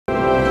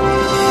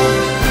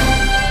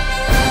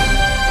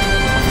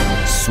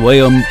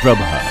Swayam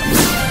Prabha.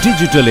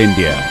 Digital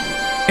India.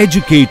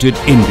 Educated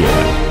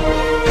India.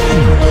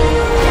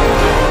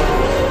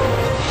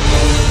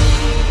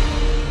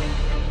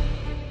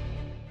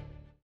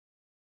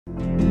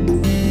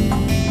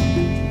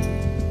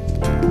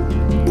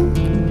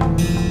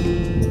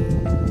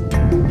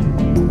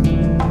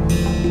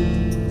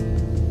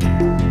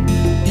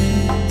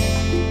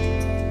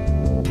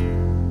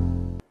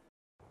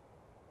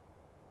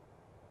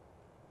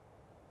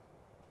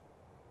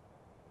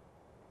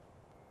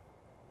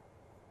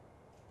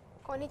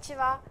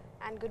 Konnichiwa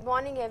and good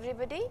morning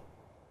everybody.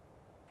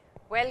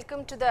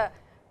 Welcome to the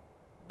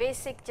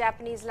basic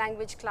Japanese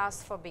language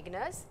class for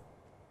beginners.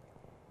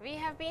 We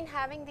have been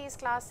having these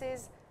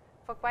classes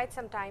for quite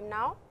some time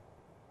now.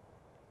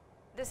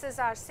 This is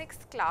our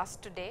 6th class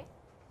today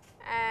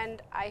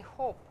and I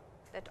hope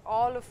that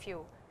all of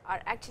you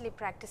are actually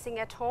practicing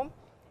at home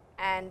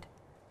and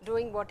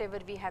doing whatever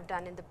we have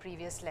done in the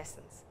previous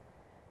lessons.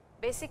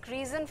 Basic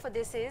reason for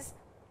this is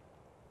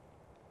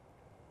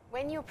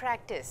when you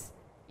practice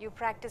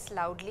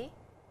loudly,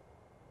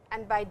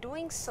 and by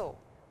doing so,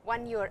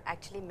 one, you are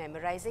actually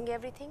memorizing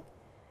everything,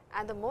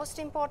 and the most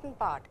important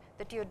part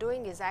that you are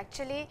doing is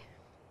actually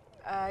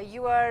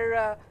you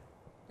are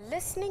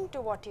listening to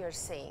what you are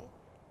saying,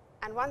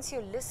 and once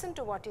you listen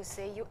to what you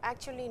say, you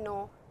actually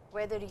know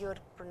whether you are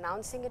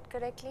pronouncing it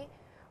correctly,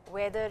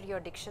 whether your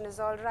diction is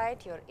all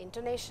right, your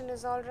intonation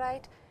is all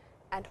right,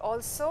 and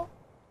also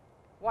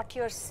what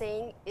you are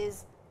saying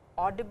is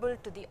audible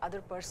to the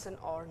other person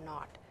or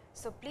not.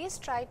 So, please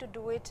try to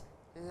do it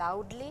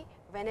loudly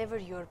whenever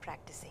you are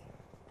practicing.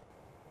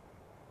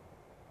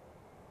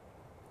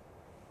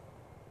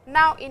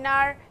 Now, in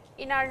our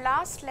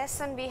last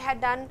lesson we had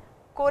done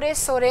kore,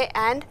 sore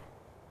and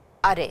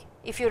are.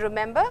 If you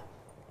remember,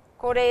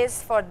 kore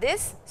is for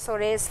this,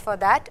 sore is for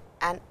that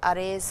and are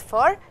is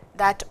for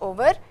that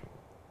over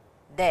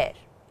there.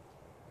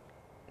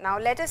 Now,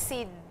 let us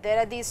see, there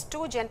are these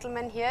two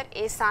gentlemen here,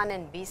 A-san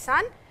and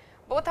B-san,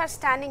 both are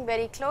standing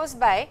very close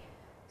by.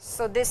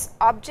 So, this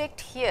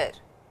object here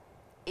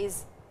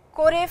is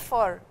kore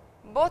for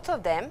both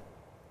of them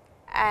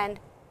and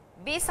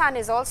B-san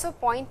is also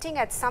pointing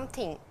at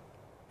something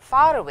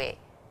far away,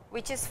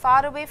 which is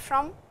far away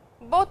from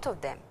both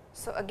of them.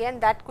 So, again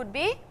that could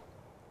be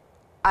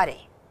are,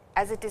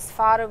 as it is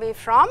far away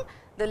from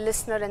the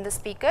listener and the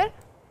speaker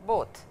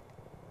both.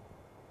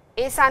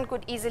 A-san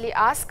could easily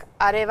ask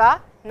are wa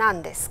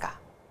nan desu ka,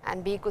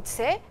 and B could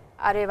say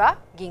are wa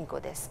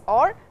ginko desu,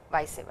 or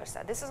vice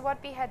versa. This is what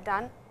we had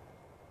done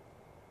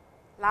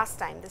last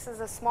time. This is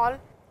a small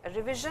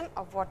revision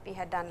of what we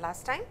had done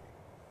last time.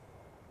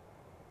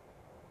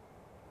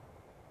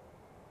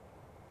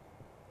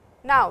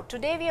 Now,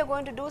 today we are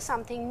going to do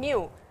something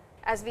new,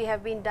 as we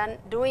have been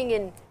doing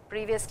in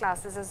previous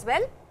classes as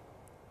well.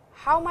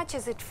 How much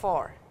is it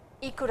for?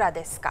 Ikura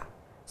desu ka?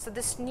 So,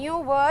 this new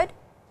word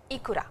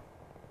ikura.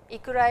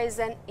 Ikura is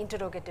an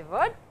interrogative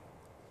word.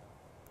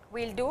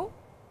 We will do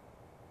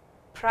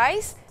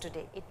price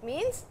today. It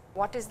means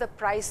what is the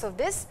price of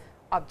this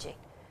object.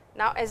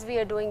 Now, as we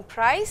are doing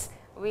price,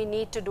 we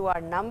need to do our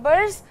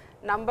numbers.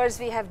 Numbers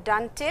we have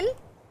done till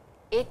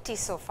 80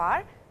 so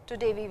far.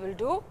 Today we will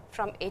do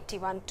from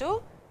 81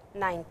 to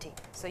 90.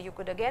 So, you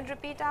could again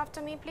repeat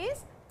after me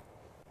please.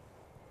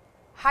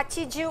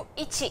 81,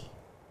 82, 83,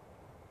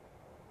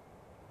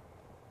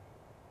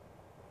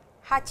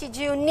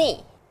 84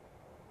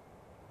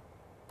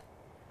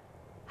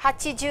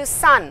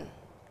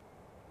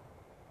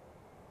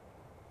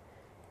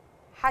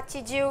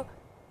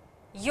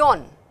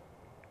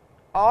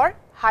 or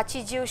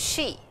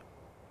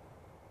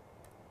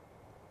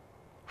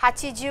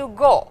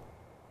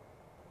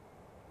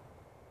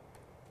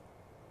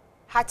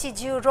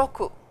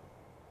 84,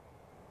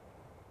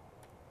 85,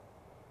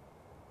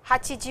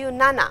 86,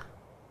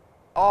 87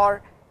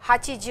 or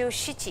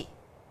 87,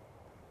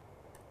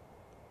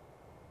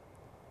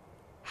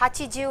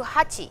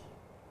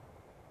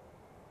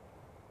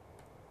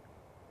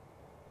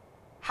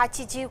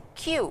 88,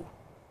 89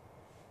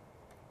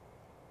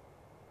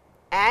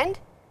 and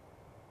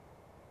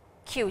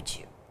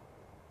 90.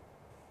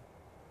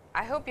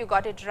 I hope you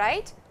got it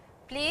right.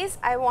 Please,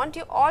 I want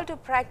you all to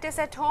practice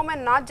at home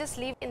and not just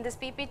leave in this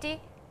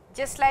PPT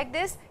just like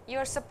this. You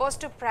are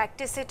supposed to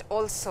practice it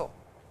also.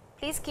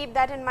 Please keep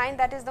that in mind,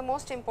 that is the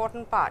most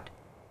important part.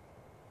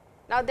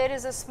 Now, there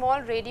is a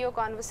small radio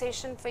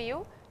conversation for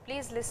you.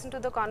 Please listen to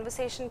the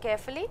conversation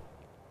carefully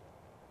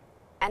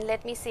and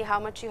let me see how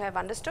much you have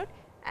understood,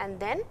 and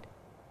then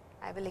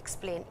I will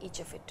explain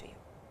each of it to you.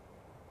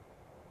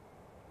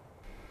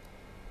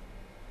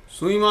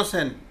 すみま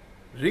せん、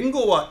リン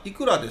ゴはい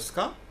くらです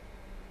か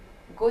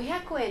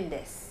500円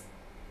です。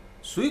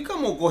スイカ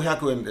も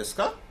500円です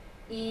か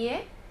いい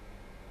え、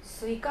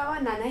スイカは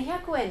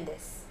700円で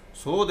す。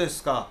そうで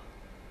すか。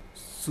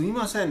すい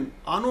ません、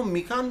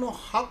みかんの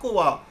箱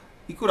は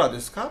いくらで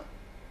すか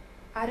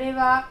あれ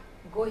は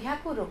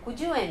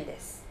560円で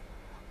す。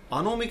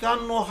みか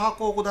んの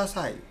箱をくだ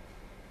さい。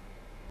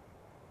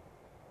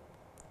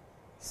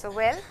So,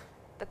 well,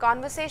 the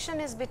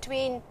conversation is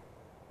between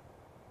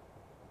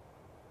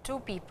two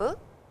people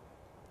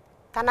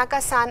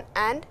Tanaka-san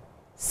and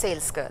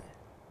sales girl.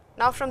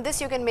 Now, from this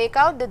you can make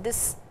out that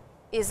this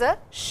is a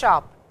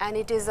shop and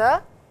it is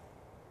a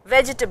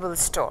vegetable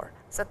store.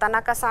 So,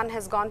 Tanaka-san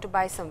has gone to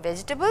buy some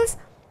vegetables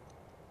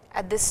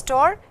at this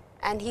store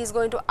and he is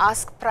going to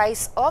ask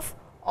price of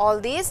all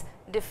these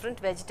different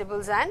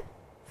vegetables and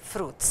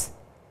fruits.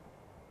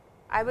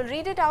 I will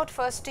read it out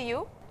first to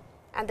you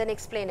and then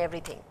explain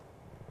everything.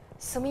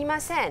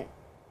 Sumimasen,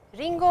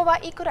 ringo wa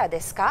ikura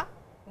desu ka?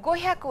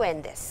 500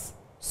 yen desu.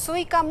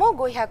 Suika mo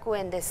 500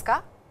 yen desu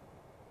ka?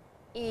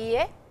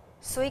 Iie,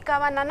 suika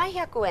wa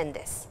 700 yen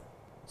desu.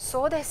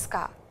 Sou desu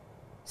ka?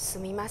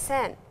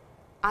 Sumimasen,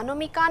 ano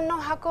mikan no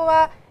hako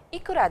wa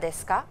ikura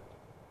desu ka?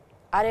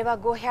 Are wa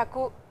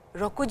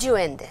 560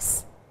 yen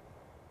desu.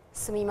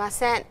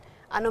 Sumimasen,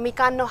 ano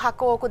mikan no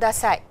hako o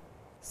kudasai.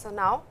 So,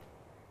 now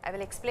I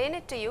will explain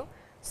it to you.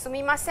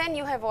 Sumimasen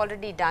you have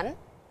already done.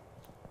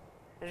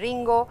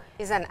 Ringo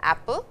is an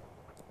apple.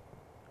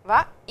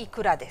 Wa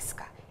ikura desu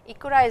ka?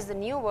 Ikura is the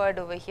new word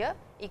over here.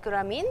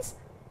 Ikura means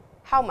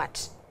how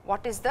much?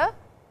 What is the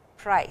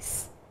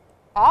price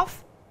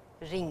of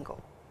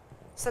ringo?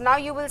 So, now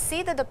you will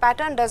see that the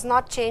pattern does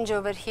not change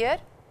over here.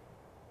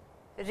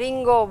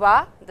 Ringo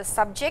wa, the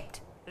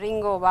subject,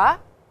 ringo wa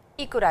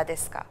ikura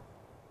desu ka?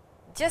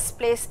 Just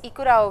place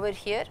ikura over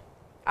here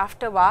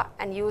after wa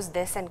and use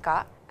des and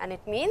ka, and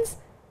it means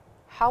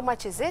how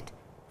much is it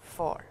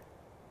for.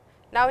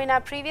 Now, in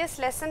our previous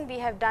lesson we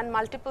have done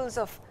multiples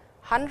of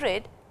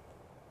 100.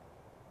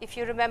 If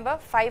you remember,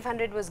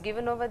 500 was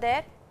given over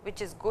there,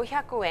 which is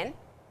 500 yen.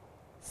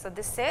 So,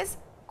 this says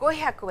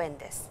 500 yen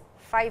desu,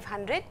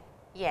 500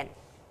 yen.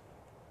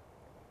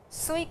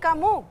 Suika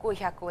mo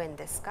 500 yen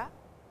desu ka?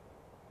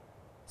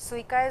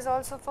 Suika is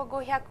also for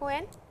 500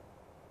 yen.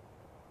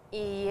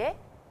 Iie,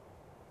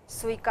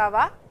 suika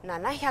wa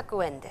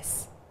 700 yen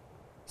desu.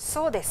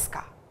 Sou desu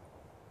ka?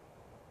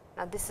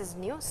 Now, this is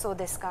new. Sou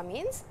desu ka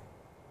means,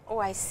 oh,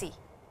 I see.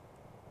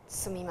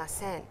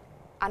 Sumimasen,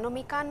 ano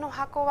mikan no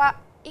hako wa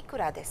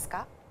ikura desu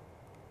ka?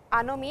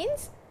 Ano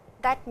means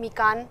that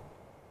mikan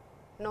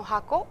no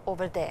hako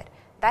over there,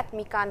 that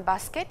mikan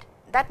basket,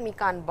 that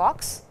mikan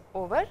box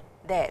over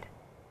there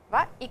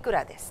wa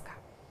ikura desu ka?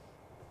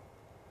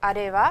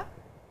 Are wa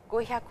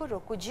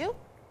 560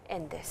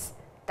 yen desu.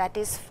 That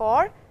is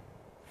for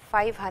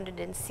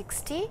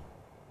 560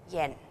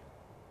 yen.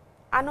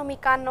 Ano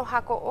mikan no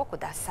hako o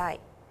kudasai.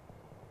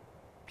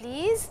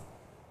 Please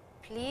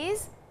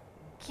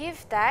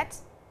give that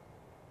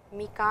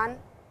mikan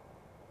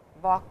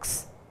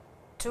box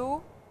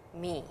to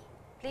me.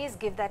 Please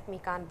give that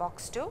mikan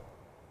box to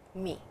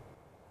me.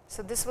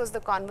 So, this was the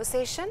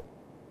conversation.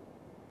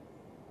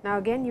 Now,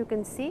 again you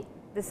can see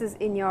this is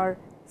in your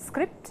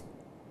script.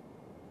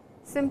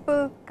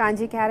 Simple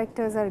kanji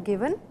characters are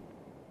given.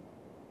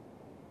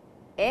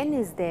 N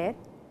is there,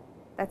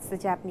 that is the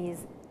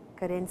Japanese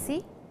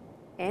currency,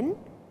 N,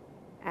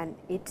 and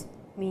it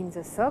means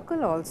a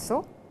circle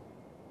also.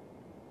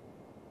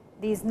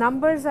 These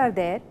numbers are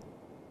there.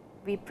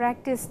 We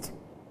practiced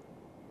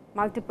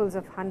multiples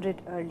of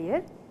 100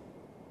 earlier.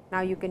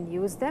 Now, you can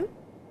use them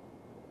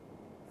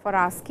for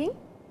asking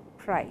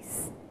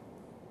price.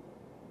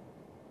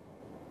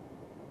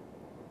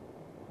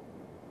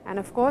 And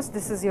of course,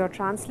 this is your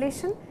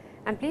translation,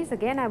 and please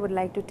again I would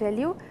like to tell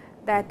you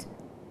that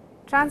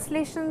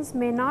translations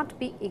may not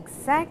be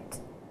exact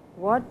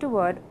word to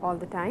word all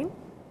the time.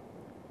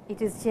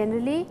 It is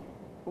generally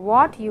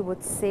what you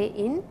would say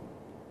in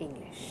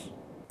English.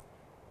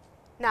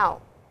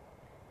 Now,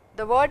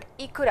 the word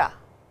ikura,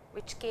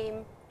 which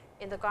came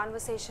in the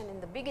conversation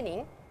in the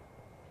beginning,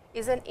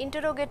 is an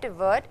interrogative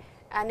word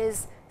and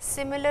is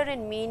similar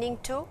in meaning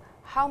to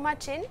how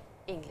much in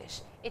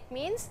English. It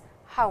means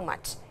how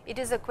much. It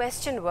is a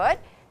question word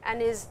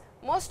and is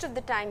most of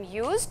the time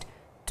used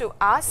to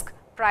ask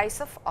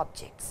price of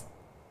objects.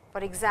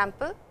 For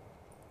example,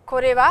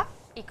 kore wa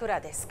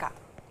ikura desu ka?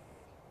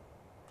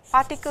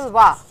 Particle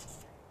wa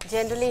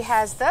generally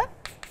has the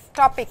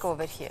topic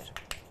over here.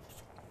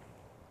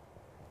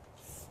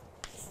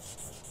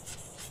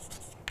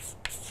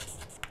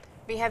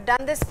 We have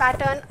done this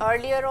pattern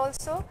earlier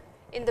also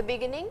in the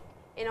beginning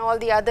in all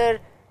the other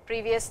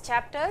previous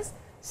chapters.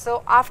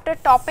 So, after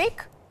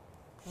topic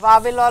wa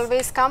will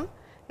always come.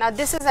 Now,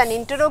 this is an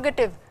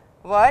interrogative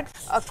word,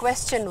 a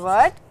question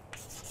word,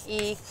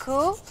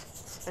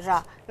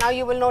 Ikura. Now,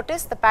 you will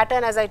notice the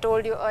pattern, as I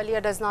told you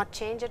earlier, does not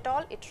change at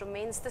all, it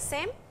remains the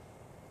same.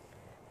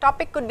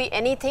 Topic could be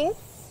anything.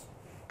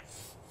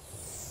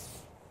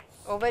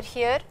 Over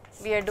here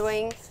we are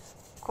doing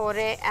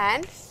kore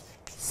and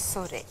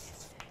sore.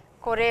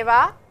 Kore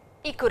wa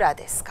ikura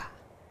desu ka?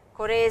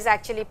 Kore is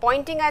actually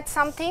pointing at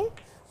something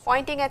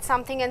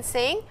and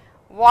saying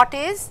what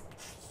is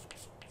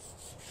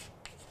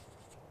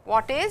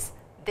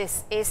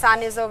this.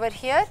 A-san is over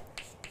here,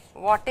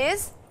 what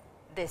is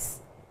this,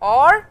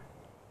 or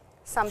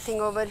something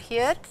over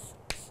here,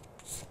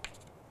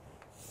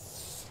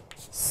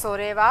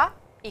 sore wa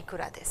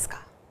ikura desu ka?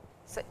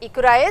 So,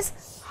 ikura is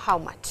how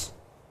much.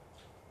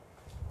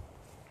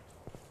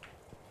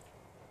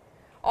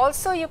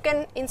 Also, you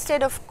can,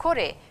 instead of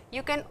kore,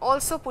 You can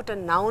also put a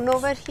noun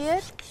over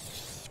here.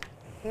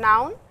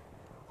 Noun,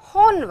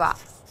 hon wa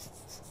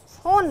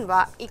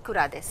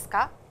ikura desu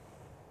ka?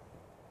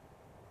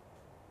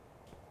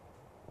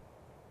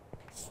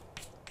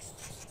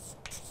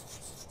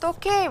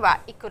 Tokei wa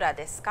ikura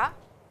desu ka?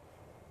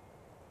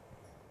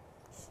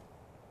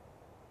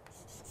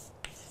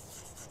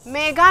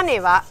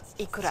 Megane wa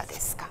ikura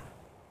desu ka?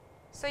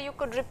 So, you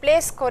could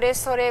replace kore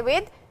sore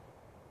with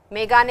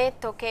megane,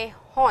 tokei,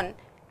 hon,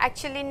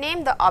 actually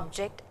name the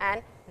object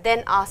and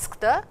then ask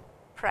the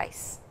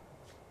price.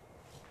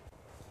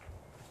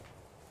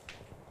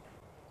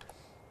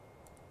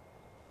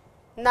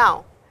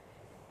 Now,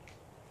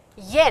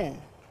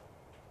 yen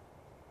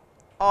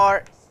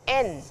or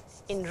n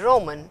in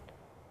Roman,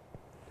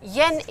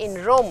 yen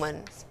in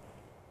Roman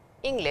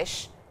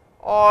English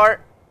or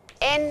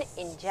n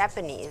in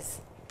Japanese,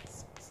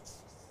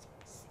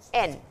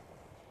 n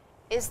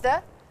is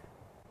the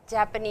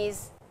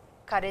Japanese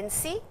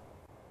currency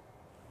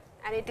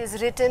and it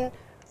is written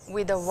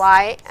with a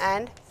Y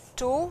and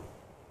 2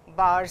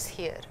 bars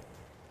here,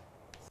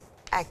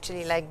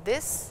 actually like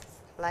this,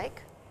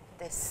 like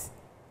this.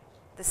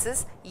 This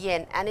is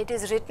yen and it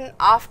is written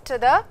after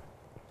the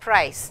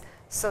price.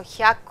 So,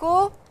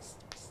 100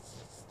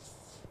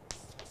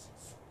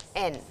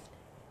 yen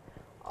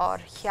or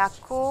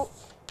 100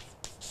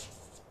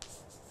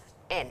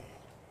 yen,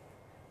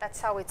 that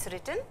is how it is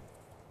written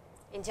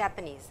in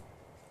Japanese.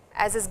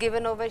 As is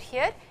given over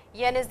here,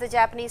 yen is the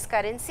Japanese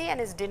currency and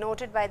is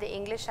denoted by the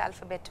English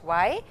alphabet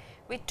Y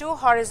with 2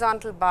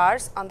 horizontal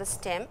bars on the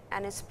stem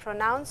and is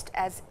pronounced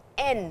as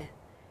N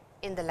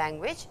in the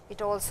language.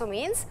 It also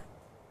means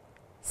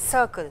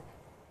circle.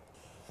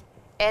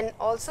 N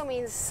also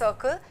means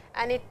circle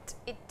and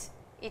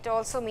it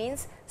also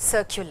means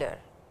circular.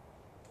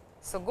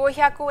 So,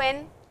 500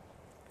 yen,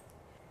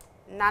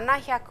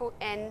 700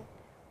 yen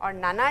or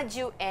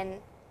 70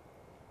 yen,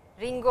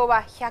 ringo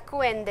wa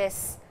 100 yen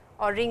desu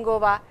or ringo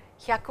wa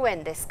 100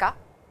 yen desu ka?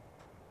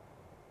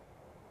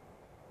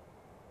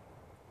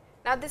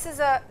 Now, this is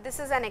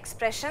an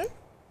expression,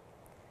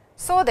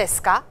 so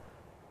desu ka?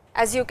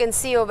 As you can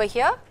see over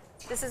here,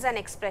 this is an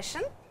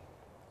expression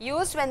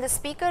used when the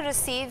speaker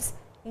receives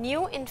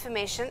new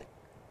information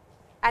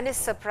and is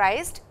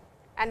surprised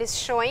and is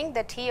showing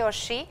that he or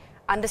she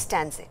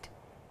understands it.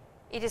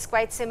 It is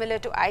quite similar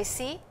to I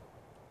see,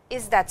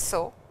 is that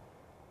so,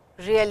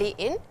 really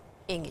in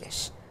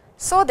English.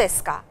 So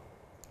desu ka?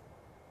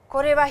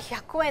 Kore wa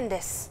 100 yen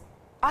desu.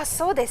 Ah,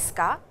 so desu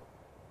ka?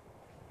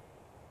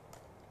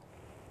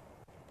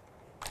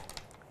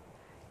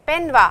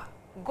 Pen wa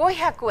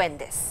 500 yen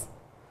desu.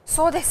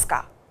 So desu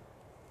ka?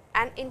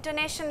 And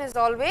intonation is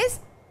always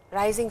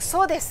rising,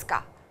 so desu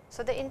ka?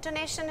 So, the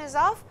intonation is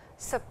of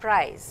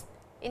surprise.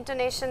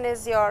 Intonation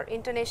is a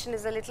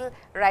little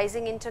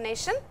rising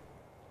intonation.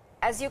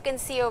 As you can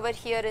see over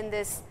here in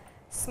this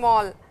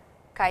small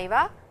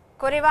kaiwa,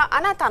 kore wa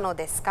anata no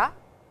desu ka?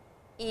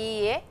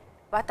 Iie,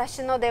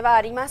 watashi no de wa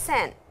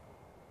arimasen.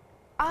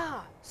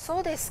 Ah,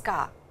 so desu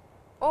ka?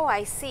 Oh,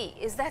 I see,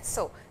 is that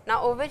so?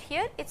 Now, over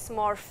here it is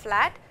more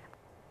flat,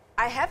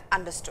 I have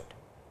understood.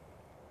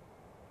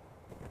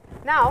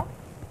 Now,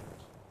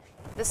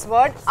 this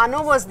word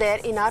ano was there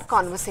in our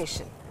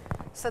conversation.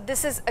 So,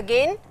 this is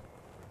again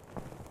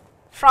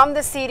from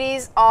the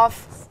series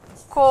of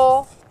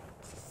ko,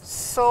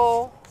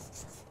 so,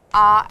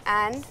 a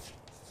and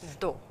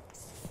do.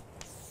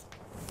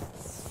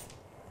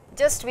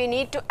 Just we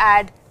need to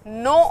add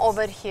no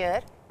over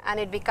here and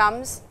it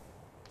becomes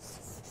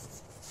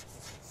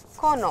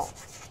kono,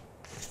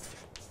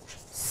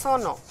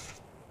 sono,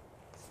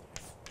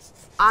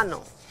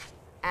 ano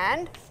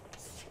and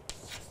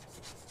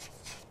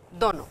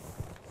dono.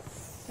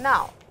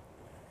 Now,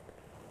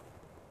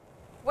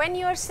 when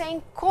you are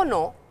saying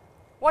kono,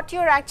 what you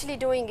are actually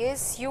doing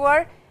is you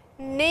are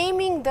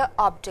naming the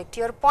object,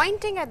 you are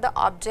pointing at the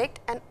object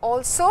and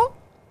also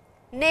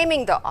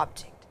naming the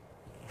object.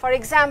 For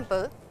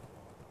example,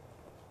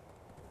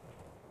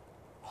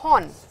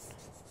 hon,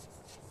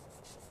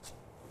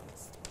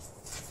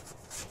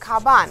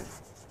 kaban,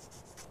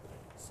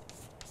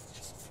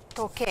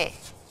 toke.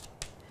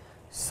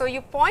 So,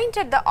 you point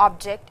at the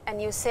object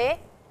and you say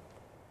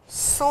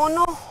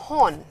sono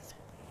hon,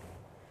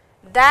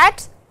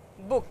 that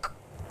book,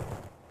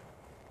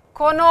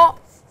 kono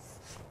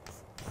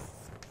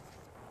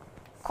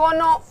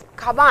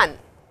kaban,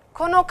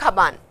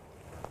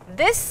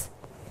 this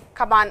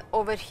kaban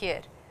over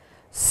here,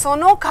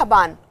 sono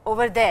kaban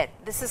over there,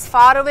 this is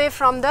far away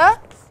from the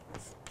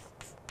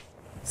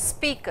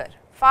speaker,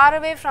 far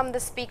away from the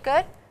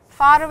speaker,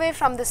 far away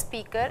from the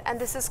speaker and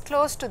this is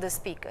close to the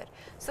speaker.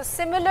 So,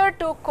 similar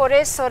to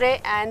kore sore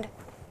and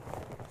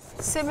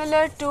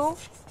similar to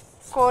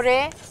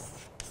kore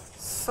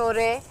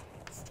sore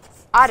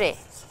are,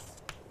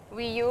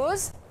 we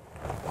use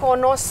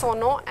kono,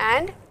 sono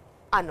and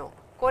ano.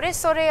 Kore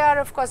sore are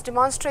of course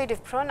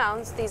demonstrative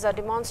pronouns, these are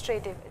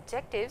demonstrative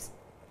adjectives.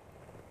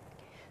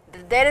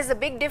 There is a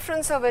big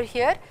difference over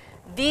here,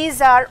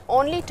 these are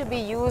only to be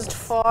used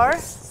for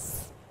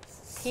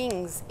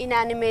things,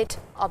 inanimate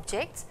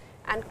objects,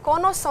 and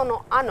kono,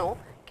 sono, ano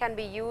can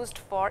be used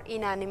for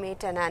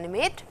inanimate and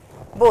animate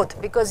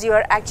both, because you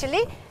are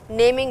actually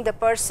naming the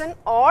person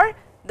or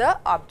the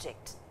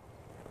object.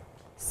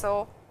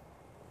 So,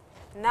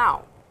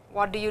 now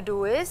what do you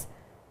do is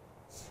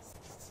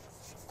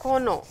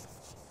kono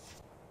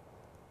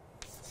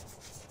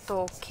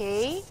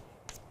toke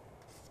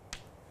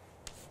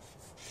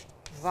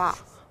wa.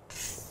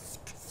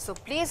 So,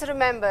 please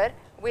remember,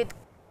 with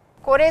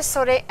kore,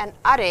 sore and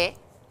are,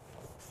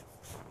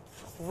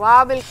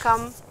 wa will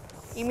come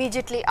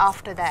immediately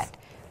after that,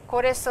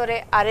 kore,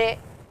 sore, are,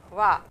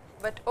 wa.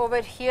 But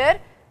over here,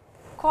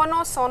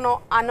 kono,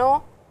 sono,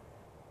 ano,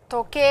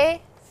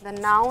 toke, the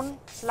noun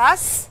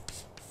plus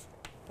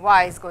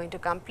wa is going to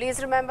come.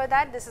 Please remember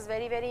that, this is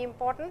very, very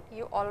important.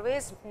 You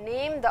always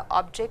name the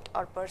object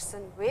or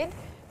person with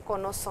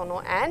kono, sono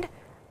and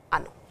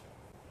ano.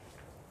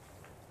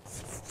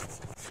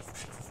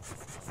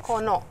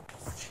 Kono,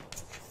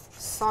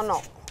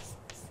 sono,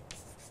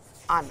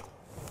 ano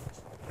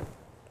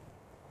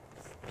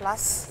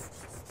plus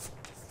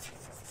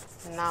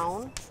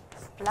noun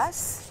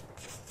plus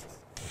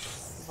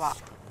wa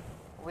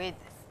with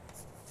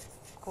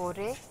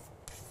kore,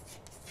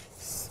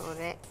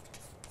 sore,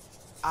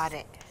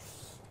 are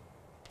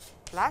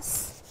plus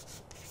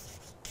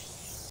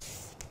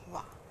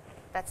wa.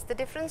 That is the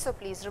difference. So,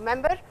 please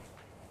remember,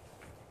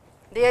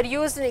 they are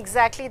used in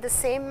exactly the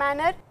same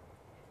manner.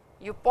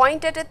 You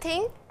point at a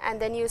thing and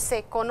then you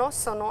say kono,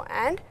 sono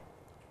and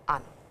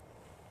ano,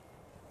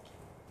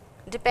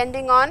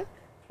 depending on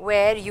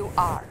where you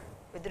are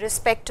with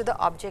respect to the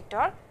object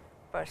or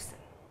person.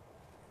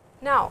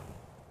 Now,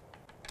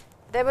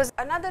 there was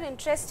another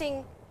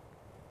interesting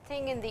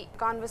thing in the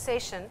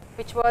conversation,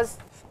 which was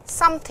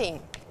something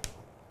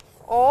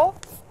o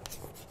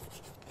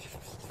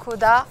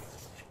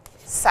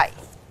kudasai.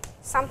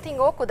 Something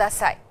o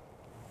kudasai.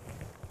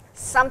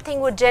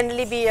 Something would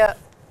generally be a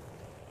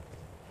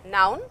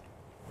noun.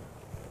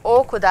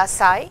 O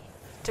kudasai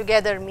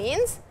together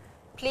means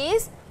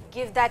please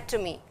give that to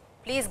me,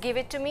 please give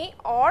it to me,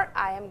 or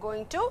I am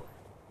going to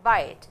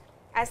buy it.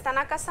 As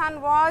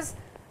Tanaka-san was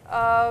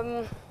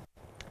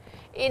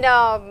in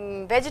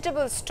a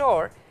vegetable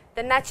store,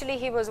 then naturally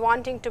he was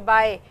wanting to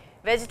buy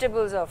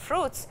vegetables or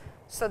fruits.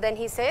 So, then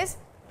he says,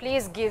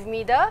 please give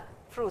me the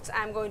fruits,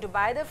 I am going to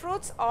buy the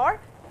fruits, or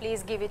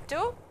please give it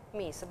to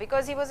me. So,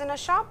 because he was in a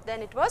shop,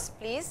 then it was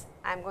please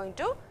I am going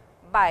to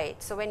buy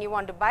it. So, when you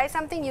want to buy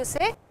something, you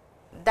say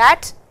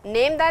that,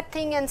 name that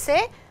thing and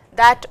say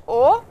that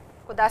o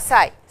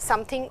kudasai,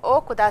 something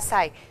o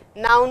kudasai,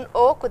 noun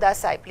o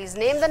kudasai, please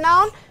name the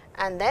noun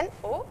and then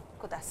o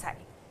kudasai.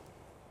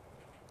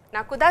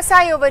 Now,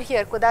 kudasai over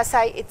here,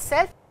 kudasai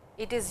itself,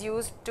 it is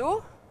used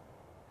to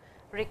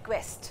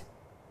request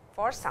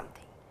for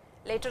something.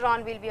 Later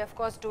on, we will be of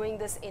course doing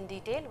this in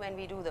detail when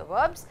we do the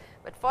verbs,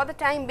 but for the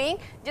time being,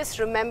 just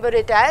remember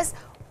it as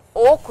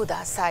o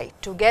kudasai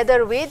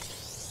together with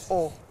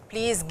o.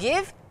 Please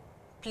give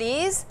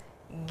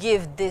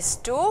this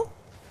to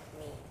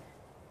me.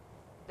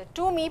 The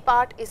to me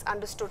part is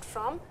understood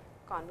from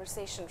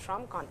conversation,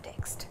 from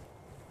context.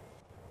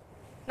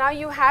 Now,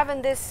 you have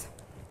in this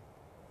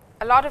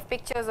a lot of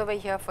pictures over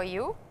here for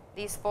you,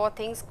 these four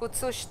things: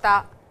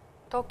 kutsushita,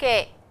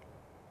 toke,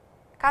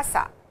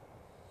 kasa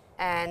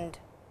and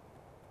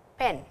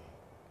pen.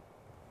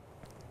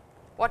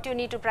 What you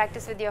need to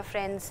practice with your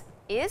friends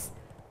is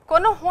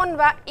kono hon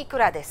wa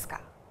ikura desu ka?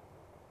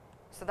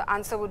 So, the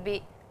answer would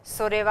be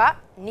sore wa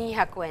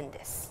 200 yen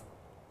desu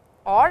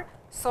or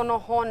sono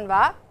hon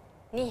wa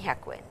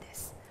 200 yen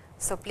desu.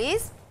 So,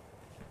 please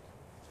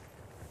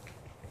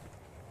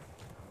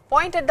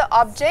point at the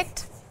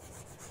object,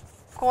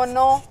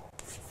 kono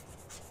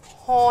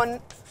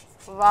hon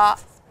wa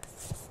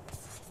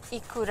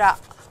ikura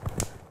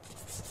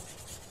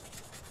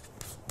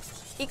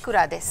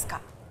desu ka?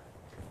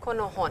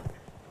 Kono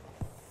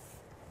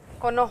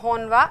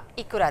hon wa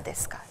ikura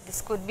desu ka?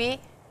 This could be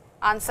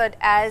answered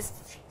as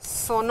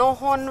sono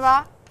hon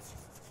wa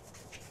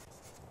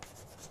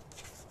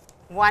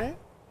 1.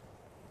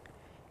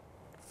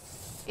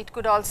 It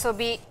could also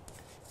be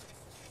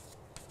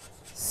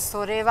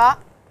sore wa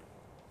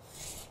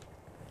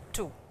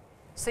 2.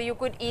 So, you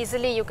could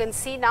easily, you can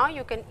see now,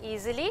 you can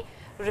easily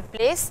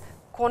replace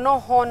kono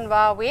hon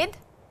wa with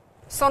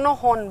sono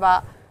hon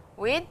wa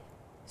with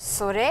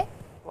sore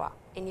wa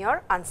in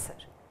your answer.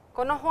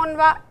 Kono hon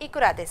wa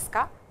ikura desu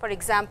ka? For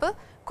example,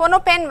 kono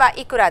pen wa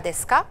ikura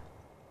desu ka?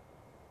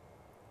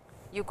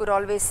 You could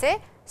always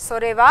say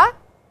sore wa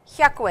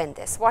 100 yen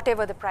desu,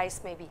 whatever the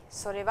price may be,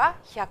 sore wa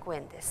 100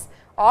 yen desu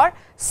or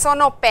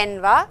sono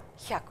pen wa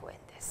 100 yen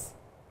desu.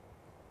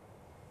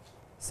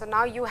 So,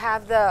 now you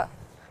have the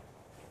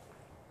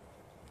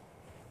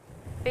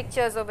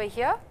pictures over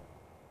here,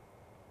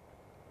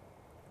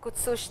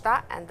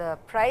 kutsushita and the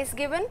price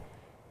given.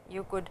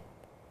 You could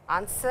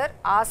answer,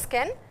 ask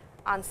and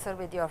answer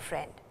with your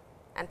friend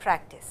and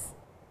practice.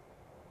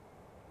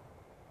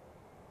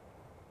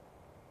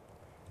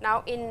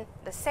 Now, in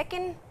the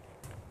second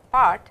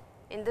part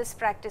in this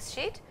practice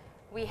sheet,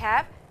 we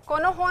have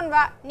kono hon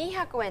wa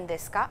 200 yen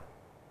desu ka?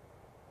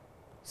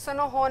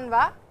 Sono hon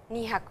wa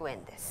 200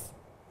 yen desu.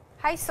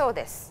 はいそう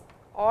です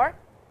or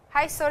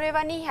はいそれ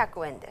は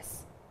200円で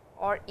す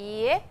or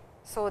いいえ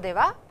そうで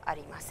はあ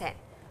りません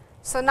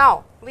So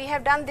now we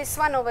have done this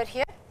one over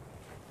here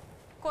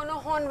この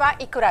本は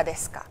いくらで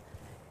すか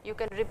You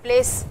can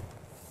replace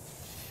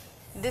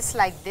this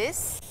like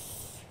this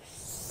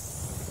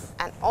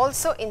and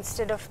also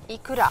instead of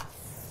ikura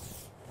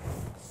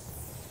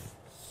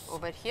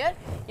over here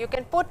you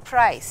can put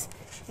price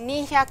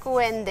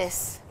 200円で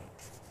す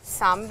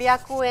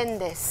300円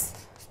です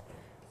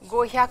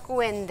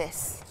500円で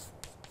す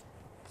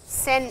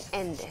1000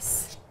円で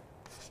す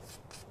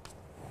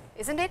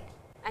Isn't it?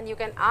 And you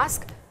can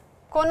ask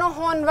この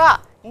本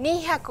は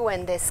200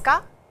円です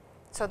か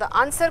So the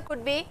answer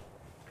could be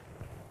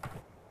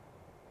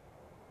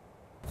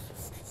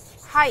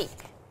はい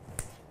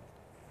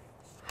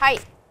はい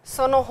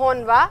その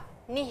本は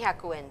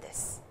200円で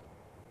す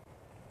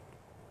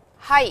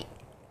はい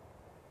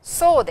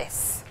そうで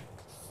す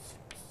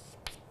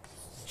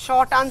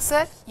Short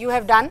answer you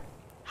have done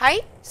は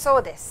いそ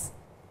うです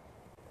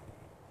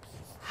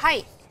は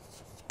い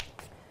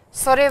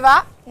それ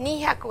は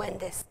200円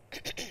です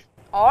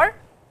or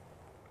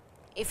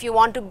if you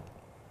want to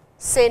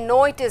say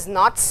no it is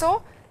not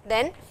so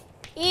then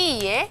い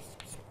いえ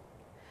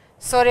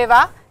それ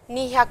は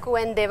200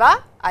円で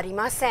はあり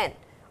ません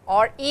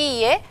or い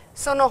いえ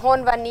その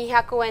本は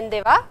200円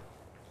では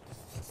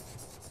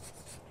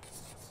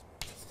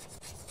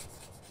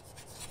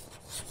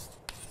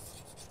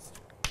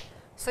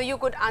So you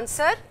could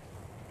answer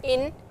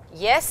in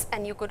yes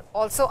and you could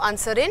also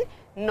answer in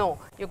no.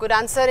 You could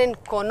answer in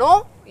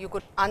kono, you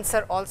could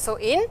answer also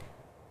in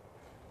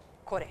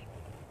kore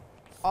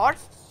or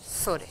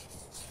sore.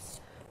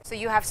 So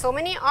you have so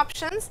many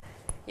options.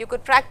 You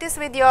could practice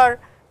with your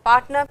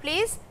partner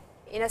please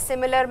in a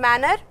similar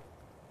manner.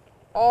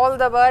 All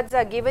the words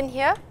are given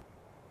here.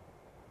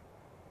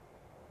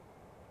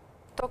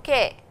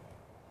 Toke.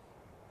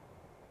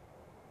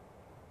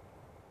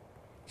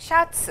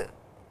 Shatsu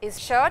is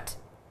shirt.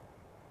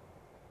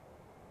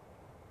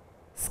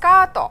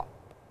 Skato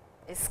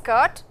is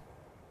skirt.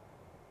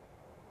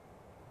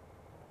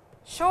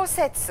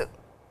 Shosetsu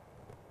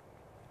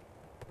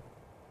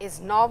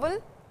is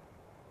novel.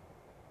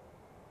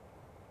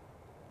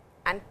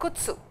 And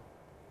kutsu,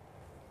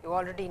 you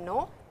already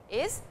know,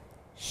 is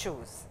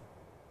shoes.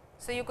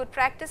 So you could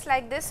practice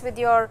like this with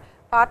your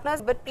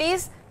partners, but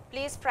please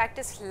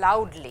practice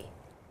loudly.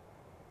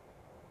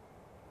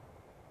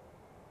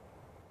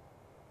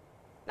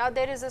 Now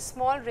there is a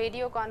small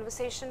radio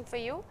conversation for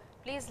you.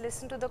 Please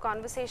listen to the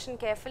conversation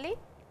carefully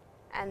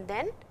and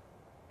then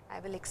I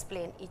will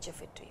explain each of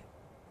it to you.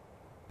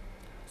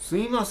 す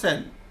みませ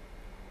ん。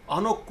あ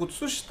の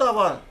靴下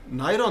は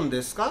ナイロン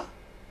ですか？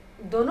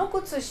どの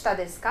靴下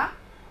ですか？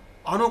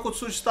あの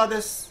靴下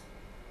です。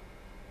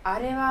あ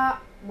れは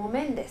木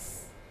綿で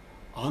す。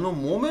あの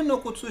木綿の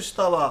靴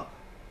下は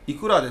い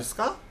くらです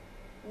か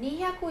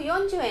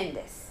？240円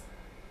です。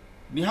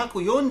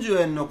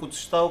240円の靴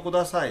下をく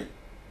ださい。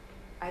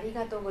あり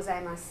がとうござ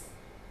います。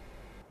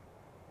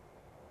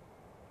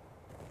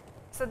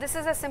So this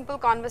is a simple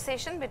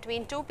conversation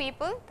between two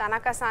people,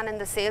 Tanaka-san and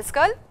the sales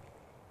girl.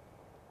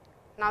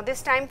 Now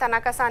this time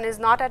Tanaka-san is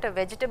not at a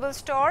vegetable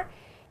store,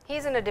 he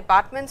is in a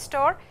department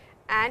store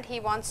and he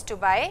wants to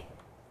buy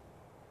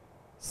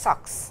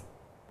socks.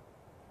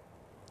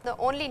 The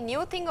only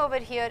new thing over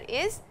here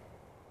is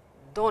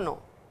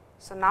dono.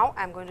 So now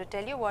I am going to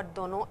tell you what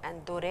dono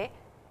and dore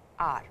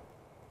are.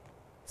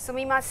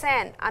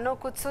 Sumimasen, ano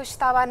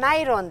kutsushita wa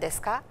nylon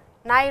desu ka?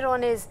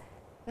 Nylon is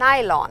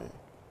nylon.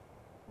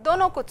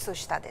 Dono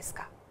kutsushita desu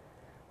ka?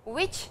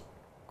 Which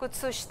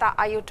kutsushita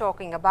are you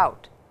talking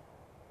about?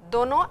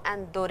 Dono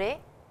and dore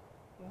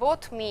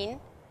both mean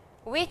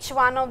which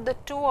one of the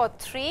two or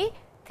three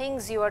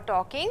things you are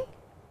talking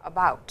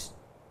about.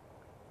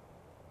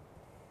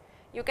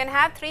 You can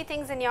have three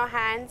things in your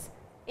hand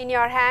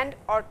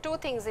or two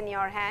things in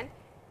your hand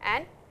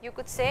and you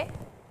could say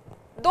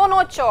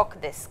dono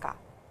chalk desu ka?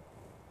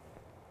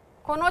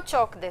 Kono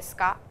chalk desu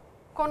ka?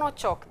 Kono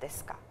chalk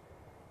desu ka?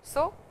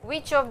 So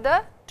which of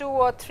the two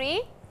or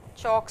three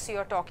chalks you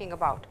are talking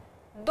about?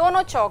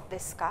 Dono chalk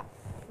desu ka?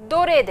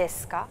 Dore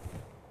desu ka?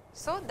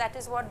 So that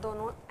is what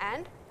dono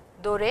and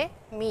dore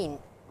mean.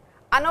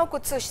 Ano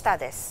kutsushita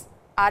desu.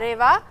 Are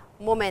wa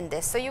momen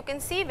desu. So you can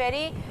see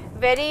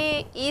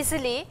very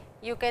easily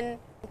you can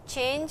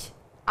change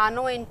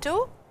ano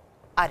into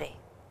are.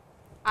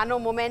 Ano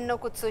momen no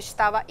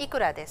kutsushita wa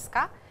ikura desu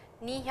ka?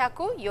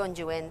 240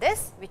 yen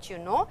desu, which you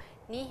know.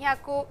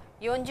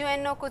 240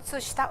 yen no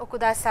kutsushita o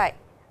kudasai.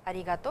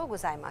 Arigatou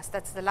gozaimasu.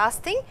 That's the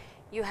last thing.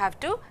 You have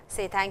to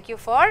say thank you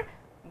for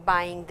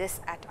buying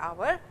this at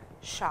our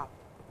shop.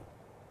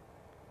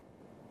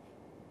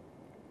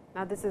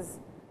 Now this is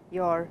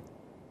your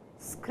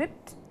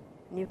script.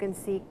 You can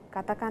see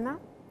katakana,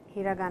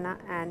 hiragana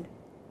and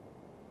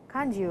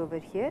kanji over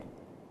here.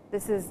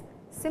 This is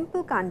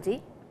simple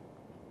kanji,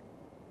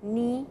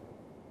 ni,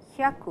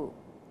 hyaku,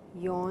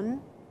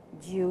 yon,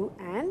 ju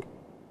and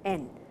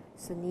en.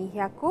 So, ni,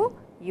 hyaku,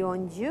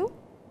 yon, ju,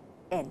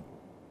 en,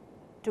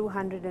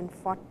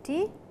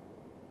 240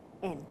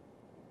 en.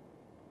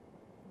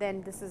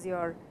 then this is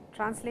your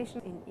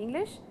translation in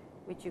English,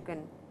 which you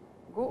can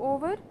go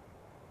over.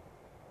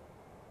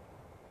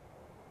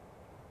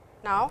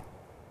 Now,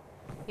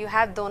 you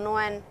have dono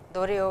and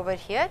dore over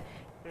here.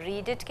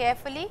 Read it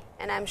carefully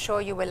and I am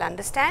sure you will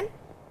understand.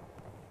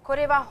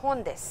 Kore wa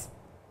hon desu.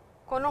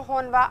 Kono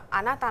hon wa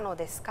anata no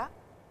desu ka?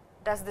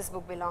 Does this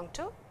book belong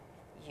to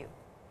you?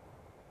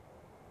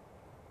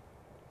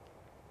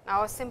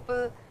 Now,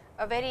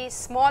 a very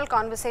small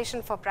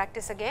conversation for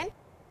practice again.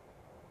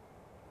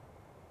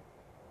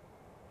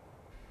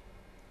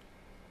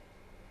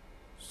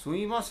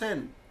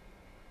 Sumimasen,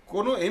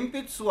 kono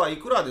enpitsu wa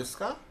ikura desu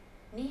ka?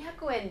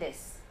 200円で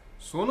す。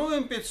その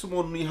鉛筆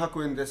も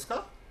200円です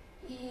か？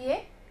いい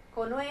え、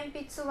この鉛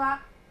筆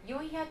は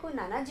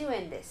470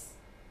円です。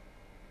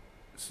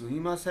すみ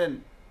ませ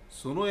ん、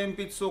その鉛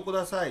筆をく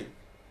ださい。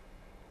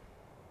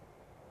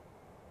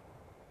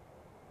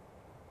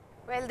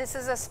Well, this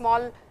is a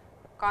small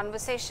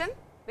conversation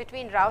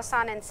between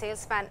Rao-san and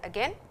salesman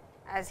again,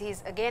 as he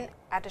is again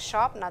at a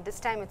shop. Now, this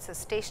time it is a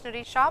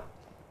stationery shop.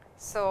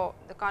 So,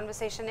 the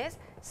conversation is,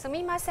 す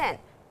みません、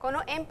こ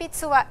の鉛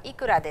筆はい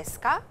くらです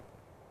か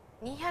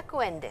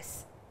？200円で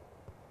す。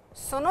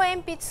その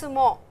鉛筆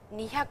も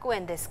200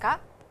円ですか？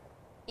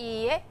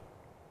いいえ、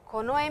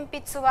この鉛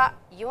筆は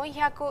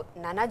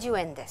470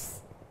円で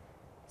す。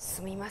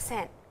すみま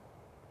せん。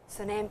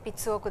その鉛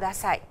筆をくだ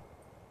さい。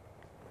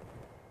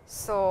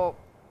So,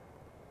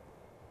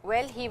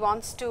 well, he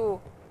wants to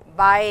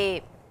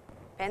buy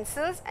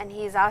pencils and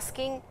he is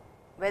asking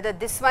whether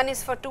this one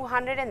is for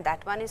 200 and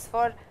that one is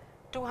for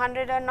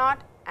 200 or not.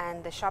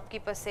 And the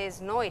shopkeeper says,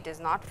 no, it is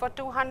not for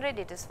 200,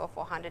 it is for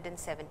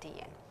 470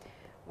 yen.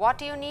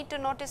 What you need to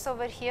notice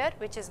over here,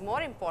 which is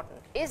more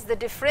important, is the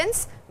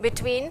difference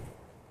between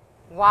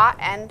wa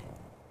and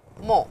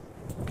mo.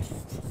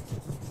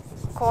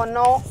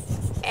 Kono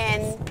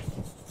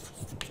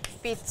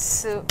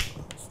enpitsu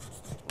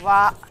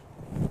wa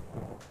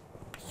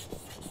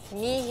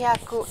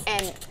 200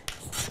円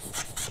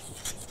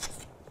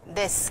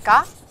です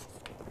か？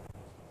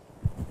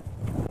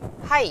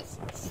はい。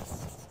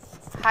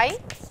はい、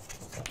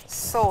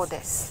そう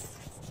です。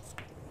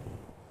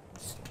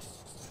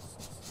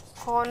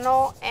こ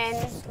の鉛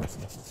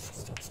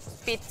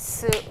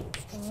筆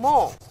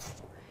も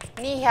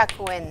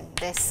200円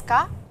です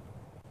か？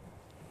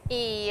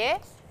いいえ、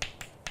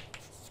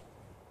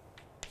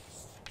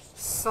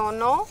そ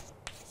の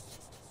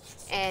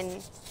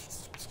鉛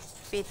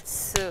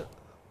筆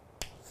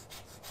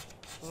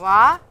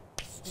は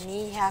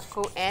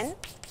200円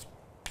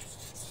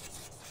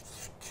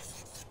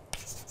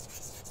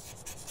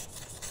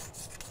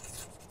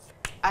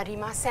あり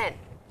ません。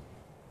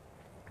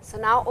So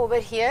now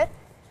over here,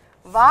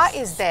 wa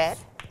is there.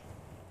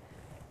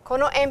 こ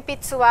の鉛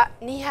筆は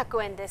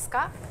200円です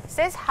か?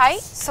 Says, はい、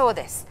そう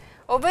です。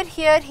Over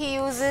here he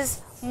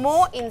uses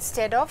mo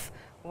instead of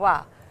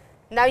wa.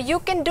 Now you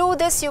can do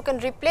this, you can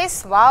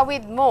replace wa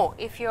with mo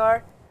if you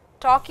are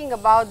talking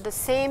about the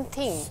same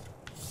thing,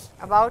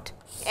 about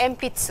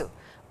enpitsu.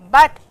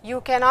 But you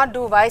cannot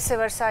do vice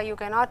versa, you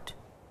cannot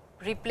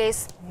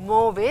replace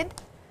mo with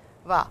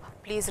wa.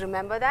 Please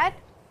remember that.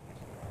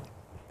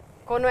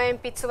 この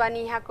鉛筆は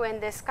200円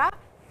ですか？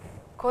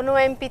この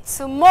鉛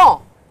筆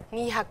も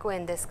200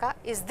円ですか?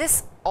 Is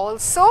this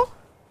also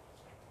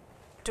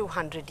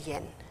 200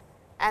 yen?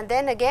 And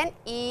then again,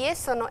 いいえ、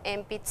その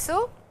鉛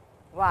筆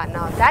は,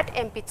 now that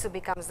鉛筆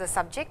becomes the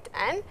subject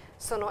and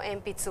その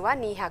鉛筆は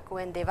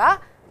200円では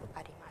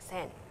ありま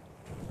せん。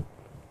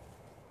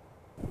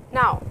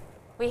Now,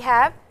 we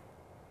have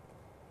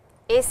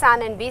A さ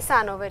ん and B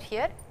さん over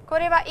here. こ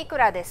れはいく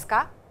らです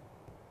か？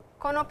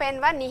このペ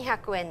ンは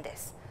200円で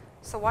す。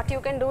So, what you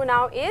can do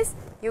now is,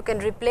 you can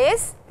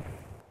replace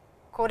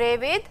これ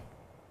with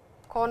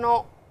こ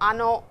の、あ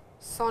の、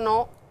そ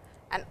の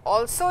and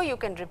also you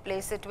can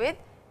replace it with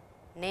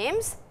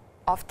names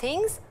of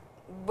things,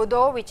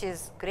 budo which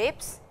is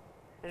grapes,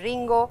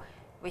 ringo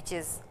which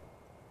is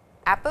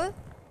apple,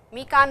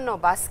 mikan no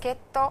basket,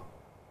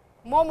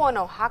 momo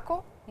no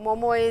hako,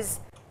 momo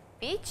is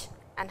peach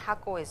and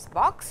hako is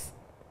box,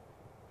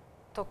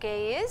 toke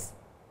is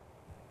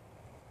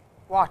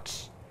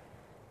watch.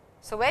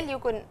 So, well, you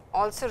can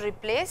also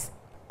replace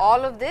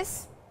all of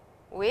this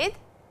with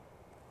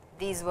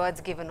these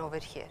words given over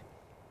here.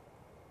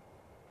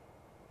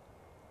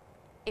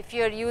 If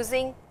you are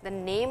using the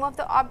name of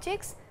the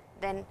objects,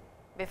 then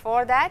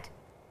before that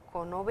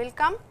kono will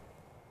come.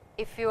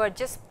 If you are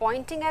just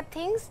pointing at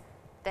things,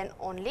 then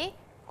only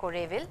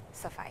kore will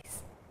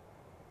suffice.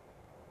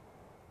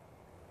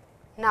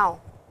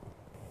 Now,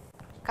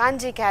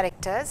 kanji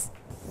characters.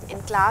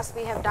 In class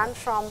we have done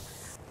from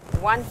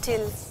 1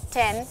 till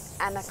 10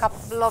 and a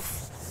couple of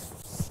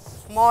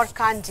more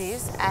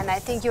kanjis, and I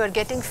think you are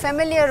getting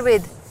familiar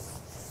with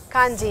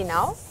kanji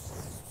now.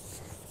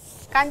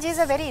 Kanjis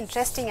are very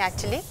interesting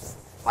actually.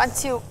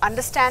 Once you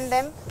understand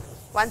them,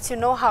 once you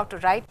know how to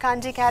write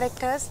kanji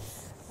characters,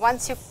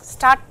 once you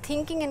start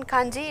thinking in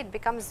kanji, it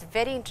becomes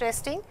very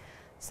interesting.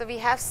 So, we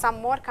have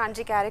some more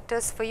kanji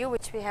characters for you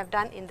which we have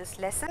done in this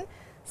lesson,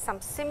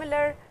 some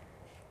similar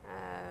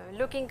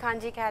looking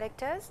kanji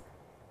characters.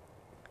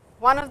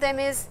 One of them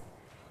is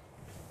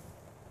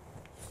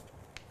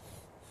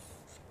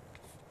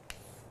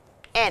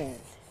N.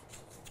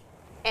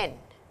 N.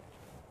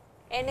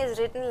 N is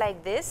written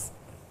like this: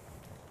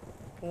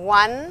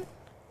 1,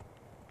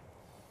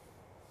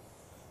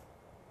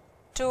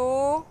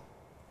 2,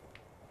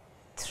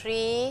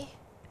 3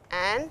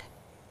 and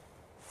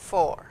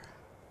 4.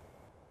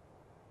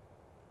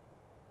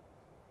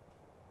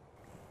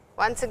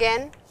 Once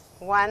again,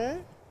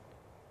 1,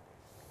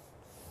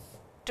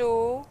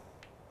 2,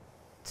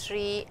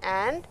 3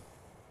 and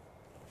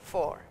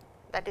 4.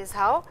 That is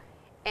how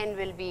N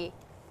will be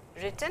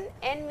written.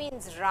 N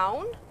means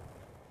round,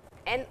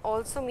 N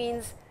also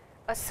means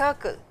a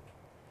circle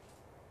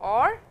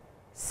or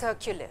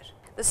circular.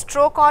 The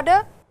stroke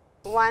order: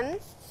 1,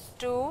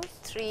 2,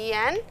 3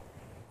 and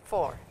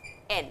 4,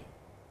 N.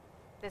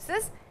 This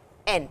is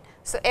N.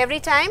 So, every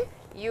time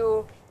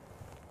you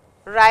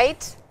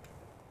write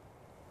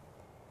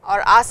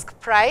or ask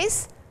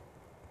price,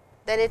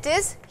 then it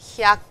is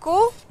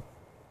hyaku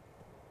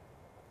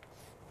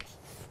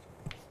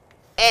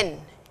N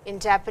in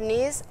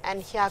Japanese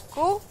and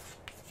hyaku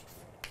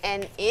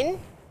N in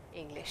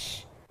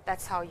English. That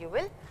is how you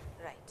will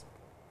write.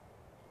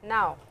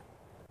 Now,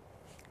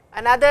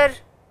 another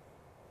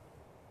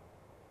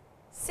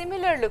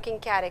similar looking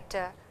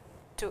character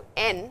to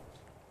N,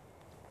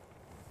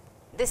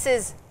 this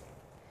is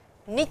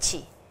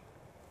Nichi.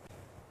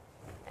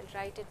 I will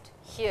write it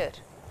here,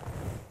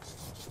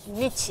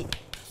 Nichi,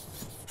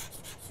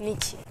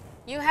 Nichi.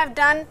 You have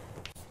done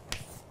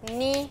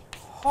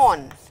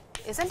Nihon,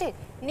 isn't it?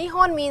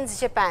 Nihon means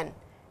Japan.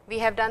 We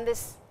have done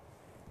this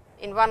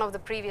in one of the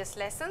previous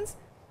lessons,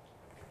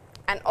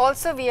 and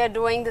also we are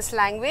doing this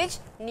language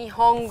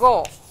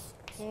Nihongo,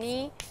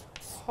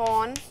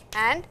 Nihon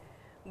and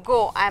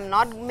go. I am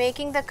not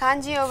making the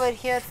kanji over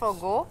here for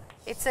go,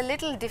 it is a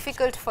little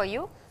difficult for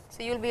you.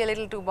 So, you will be a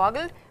little too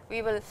boggled.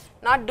 We will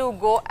not do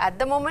go at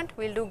the moment,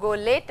 we will do go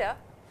later,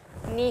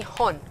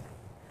 Nihon.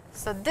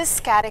 So, this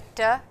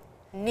character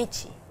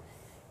Nichi,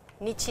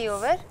 Nichi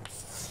over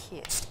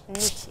here,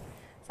 Nichi.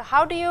 So,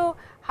 how do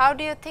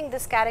you think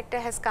this character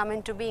has come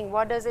into being?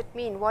 What does it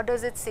mean? What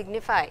does it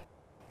signify?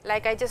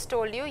 Like I just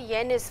told you,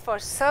 yen is for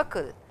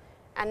circle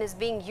and is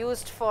being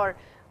used for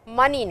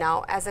money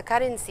now as a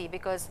currency,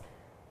 because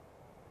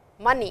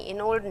money in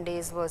olden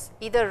days was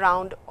either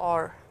round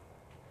or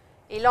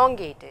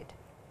elongated.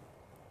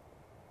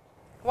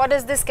 What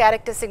does this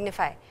character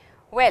signify?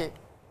 Well,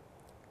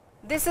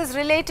 this is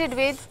related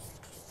with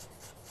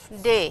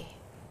day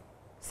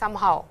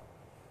somehow.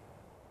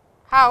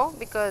 How?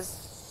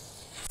 Because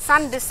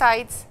sun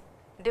divides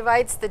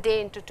the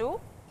day into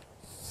two.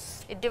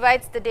 It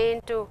divides the day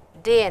into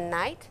day and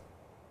night.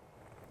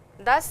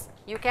 Thus,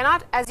 you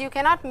cannot, as you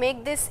cannot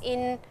make this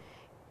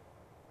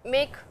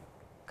make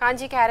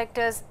kanji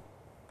characters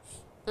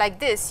like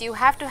this, you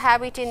have to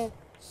have it in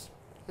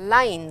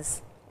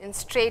lines, in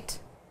straight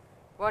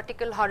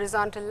vertical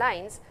horizontal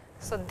lines.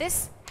 So,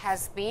 this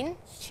has been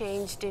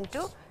changed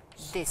into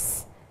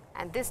this,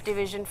 and this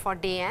division for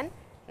day and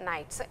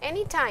night. So,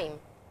 any time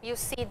you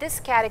see this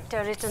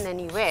character written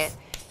anywhere,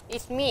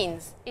 it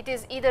means it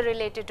is either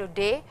related to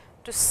day,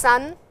 to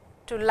sun,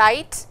 to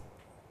light,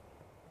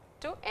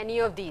 to any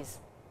of these,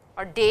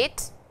 or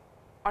date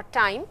or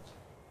time,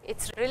 it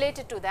is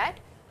related to that.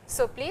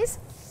 So, please,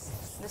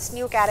 this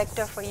new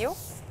character for you,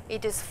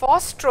 it is 4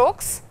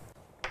 strokes,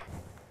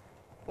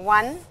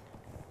 1,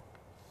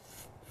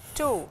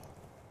 2,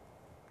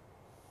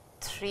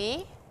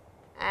 3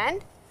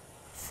 and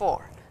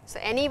 4. So,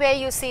 anywhere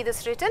you see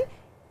this written,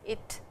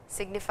 it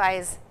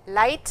signifies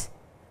light,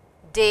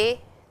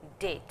 day,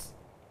 date,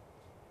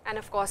 and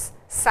of course,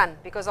 sun,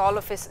 because all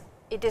of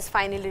it is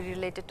finally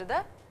related to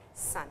the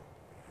sun.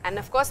 And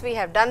of course, we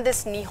have done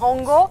this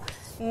Nihongo,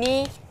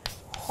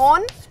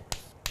 Nihon,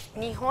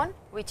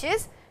 which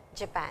is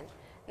Japan.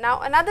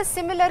 Now, another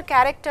similar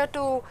character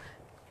to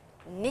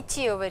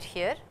Nichi over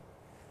here,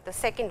 the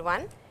second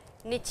one,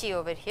 Nichi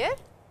over here,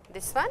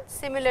 this one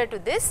similar to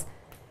this.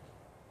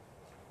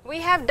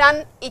 We have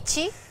done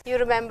Ichi, you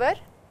remember,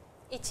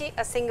 Ichi,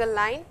 a single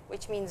line,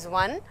 which means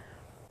 1.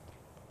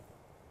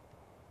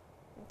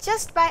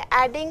 Just by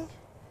adding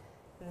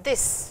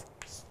this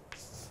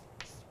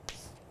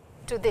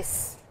to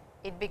this,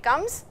 it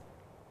becomes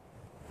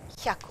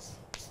hyaku.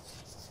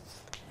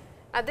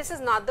 Now, this is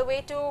not the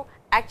way to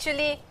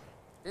actually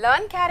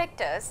learn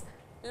characters,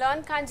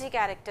 learn kanji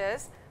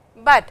characters,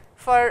 but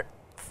for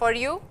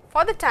you,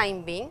 for the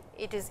time being,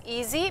 it is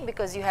easy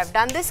because you have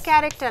done this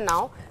character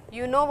now,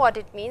 you know what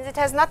it means. It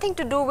has nothing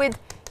to do with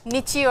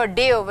Nichi or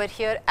day over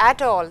here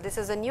at all. This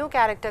is a new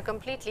character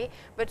completely,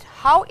 but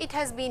how it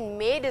has been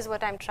made is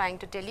what I am trying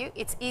to tell you.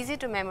 It is easy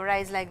to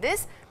memorize like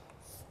this,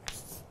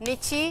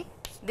 Nichi,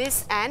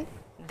 this and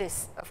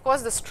this. Of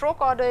course, the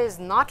stroke order is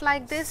not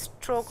like this,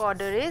 stroke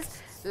order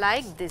is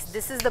like this.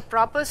 This is the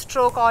proper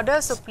stroke order.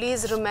 So,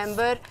 please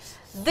remember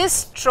this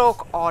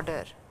stroke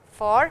order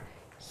for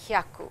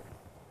hyaku.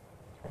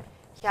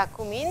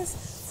 Hyaku means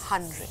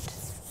 100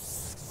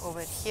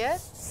 over here.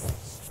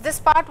 This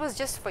part was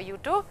just for you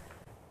to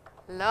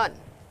learn.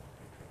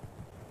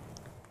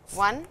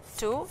 1,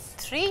 2,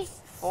 3,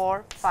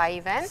 4,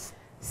 5 and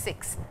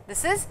 6.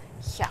 This is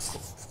hyaku.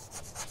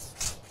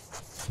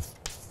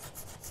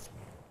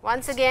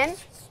 Once again,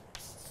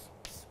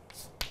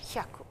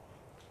 hyaku.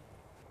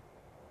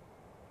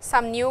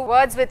 Some new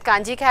words with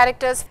kanji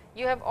characters.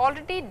 You have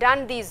already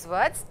done these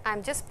words. I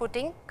am just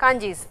putting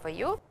kanjis for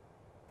you.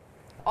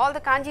 All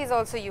the kanjis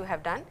also you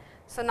have done.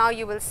 So, now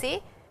you will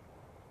see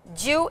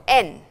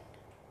Ju-en,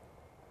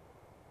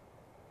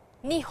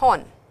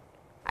 Nihon.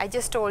 I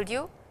just told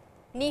you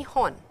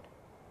Nihon.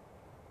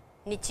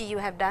 Nichi you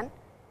have done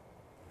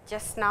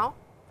just now.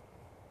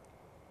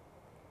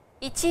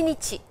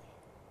 Ichinichi,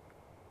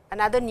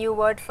 another new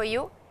word for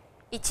you.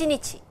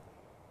 Ichinichi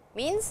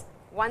means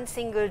one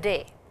single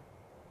day.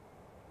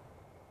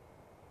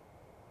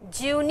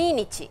 Juni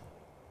nichi,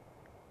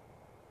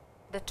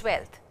 the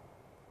 12th.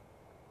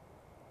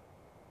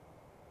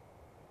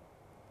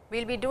 We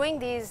will be doing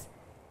these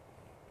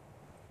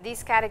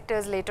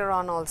characters later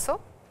on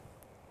also.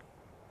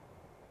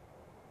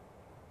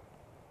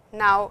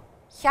 Now,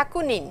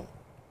 hyakunin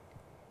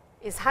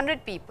is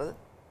 100 people,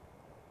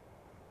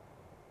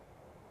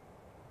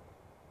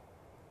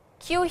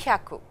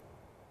 kyuhyaku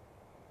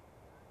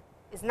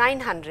is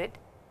 900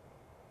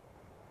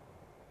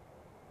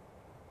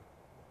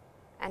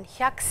 and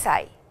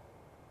hyakusai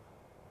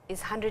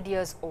is 100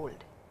 years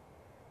old.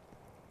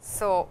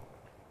 So,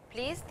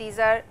 please, these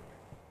are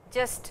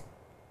just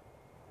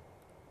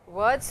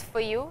words for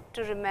you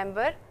to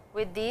remember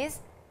with these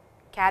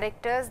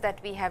characters that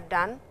we have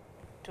done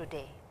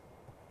today.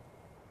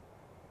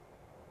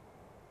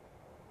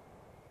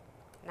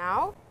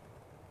 Now,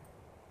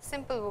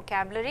 simple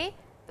vocabulary,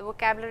 the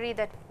vocabulary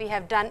that we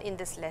have done in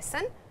this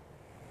lesson.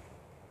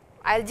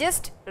 I will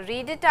just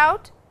read it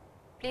out,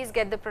 please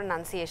get the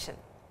pronunciation.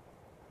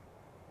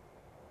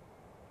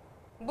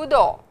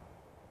 Budo,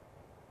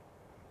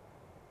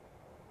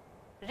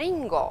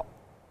 Ringo,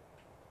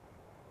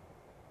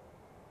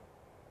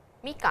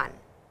 Mikan,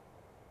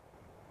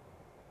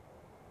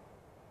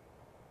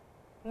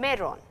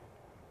 Meron,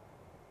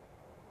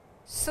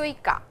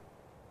 Suika,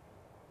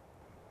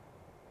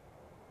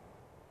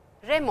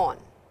 Remon,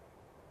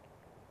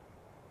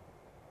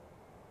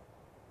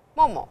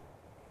 Momo,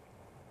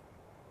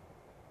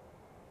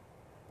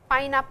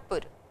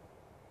 Pineapple,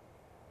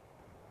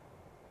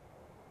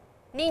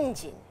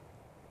 Ninjin,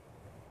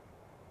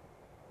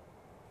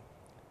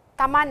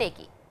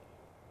 Tamanegi,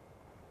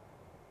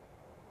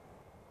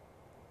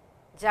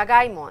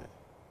 Jagaimon,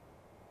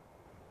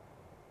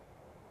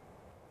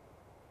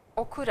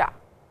 Okura,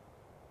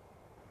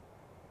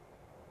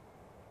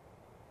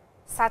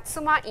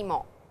 Satsuma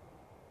imo,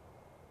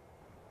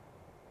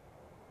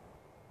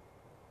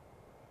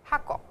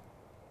 Hako.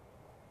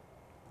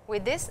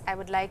 With this, I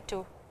would like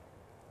to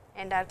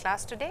end our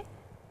class today.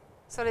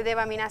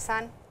 Soredeva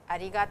minasan,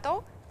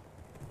 arigato,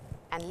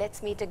 and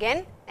let's meet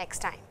again next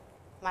time.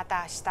 Mata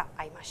ashita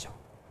aimashou.